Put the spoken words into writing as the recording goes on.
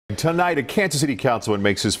Tonight, a Kansas City councilman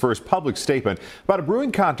makes his first public statement about a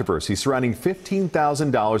brewing controversy surrounding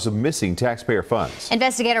 $15,000 of missing taxpayer funds.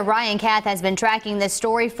 Investigator Ryan Kath has been tracking this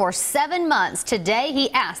story for 7 months. Today,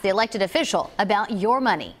 he asked the elected official about your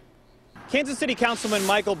money. Kansas City Councilman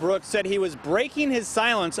Michael Brooks said he was breaking his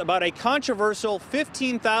silence about a controversial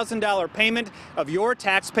 $15,000 payment of your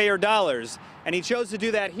taxpayer dollars. And he chose to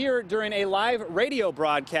do that here during a live radio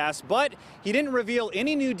broadcast, but he didn't reveal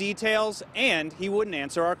any new details and he wouldn't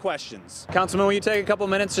answer our questions. Councilman, will you take a couple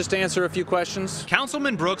minutes just to answer a few questions?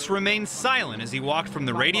 Councilman Brooks remained silent as he walked from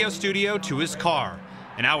the radio studio to his car.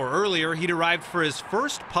 An hour earlier, he'd arrived for his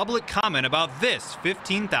first public comment about this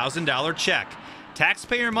 $15,000 check.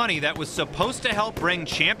 Taxpayer money that was supposed to help bring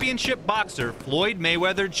championship boxer Floyd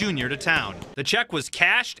Mayweather Jr. to town. The check was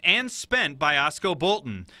cashed and spent by Osco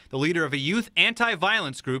Bolton, the leader of a youth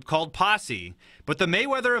anti-violence group called Posse. But the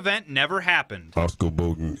Mayweather event never happened. Osco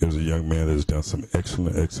Bolton is a young man that has done some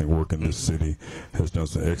excellent work in this city, has done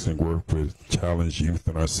some excellent work with challenged youth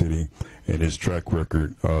in our city, and his track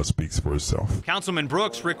record speaks for itself. Councilman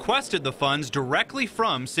Brooks requested the funds directly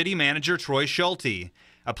from City Manager Troy Schulte.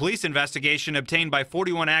 A police investigation obtained by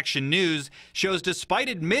 41 Action News shows despite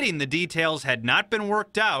admitting the details had not been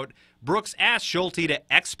worked out, Brooks asked Schulte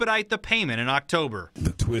to expedite the payment in October.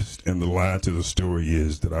 The twist and the lie to the story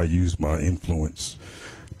is that I used my influence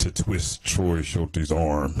to twist Troy Schulte's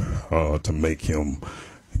arm to make him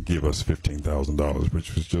give us $15,000,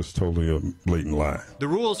 which was just totally a blatant lie. The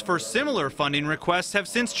rules for similar funding requests have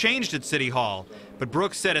since changed at City Hall, but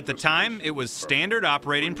Brooks said at the time it was standard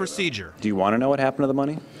operating procedure. Do you want to know what happened to the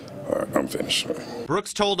money? I'm finished.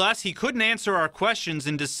 Brooks told us he couldn't answer our questions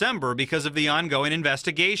in December because of the ongoing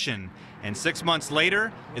investigation, and 6 months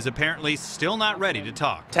later is apparently still not ready to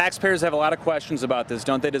talk. Taxpayers have a lot of questions about this.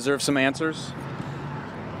 Don't they deserve some answers?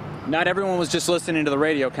 Not everyone was just listening to the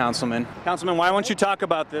radio, Councilman. Councilman, why won't you talk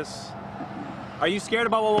about this? Are you scared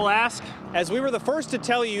about what we'll ask? As we were the first to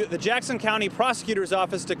tell you, the Jackson County Prosecutor's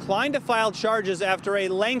Office declined to file charges after a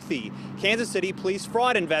lengthy Kansas City police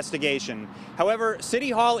fraud investigation. However,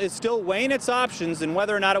 City Hall is still weighing its options and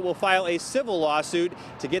whether or not it will file a civil lawsuit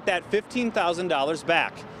to get that $15,000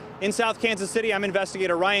 back. In South Kansas City, I'm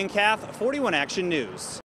investigator Ryan Kath, 41 Action News.